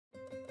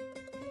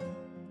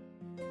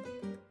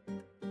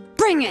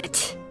doing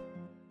it!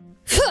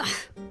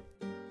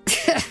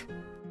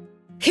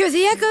 Hear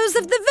the echoes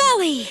of the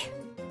valley!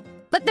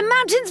 Let the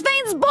mountain's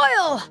veins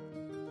boil!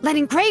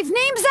 Letting grave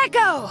names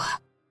echo!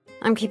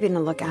 I'm keeping a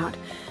lookout.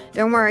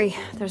 Don't worry,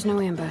 there's no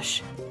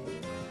ambush.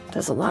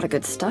 There's a lot of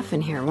good stuff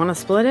in here. Wanna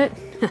split it?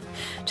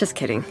 Just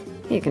kidding.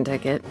 You can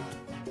take it.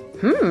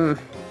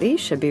 These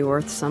should be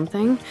worth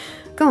something.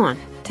 Go on,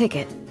 take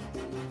it.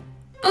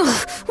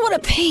 Ugh, what a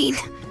pain!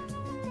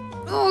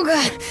 Oh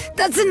god,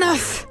 that's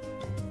enough!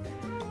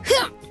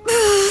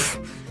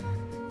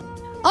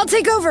 I'll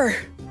take over!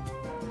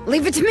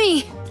 Leave it to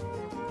me!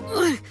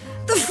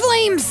 The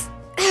flames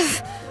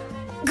have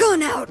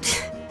gone out.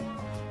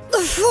 The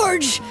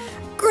forge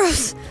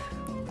grows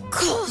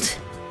cold.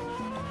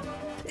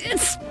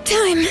 It's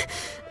time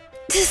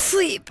to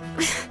sleep.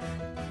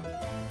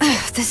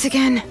 This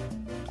again.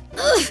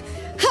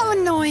 How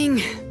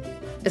annoying.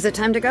 Is it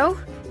time to go?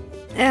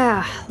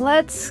 Yeah,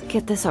 let's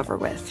get this over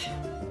with.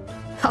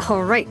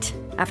 All right,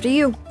 after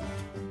you.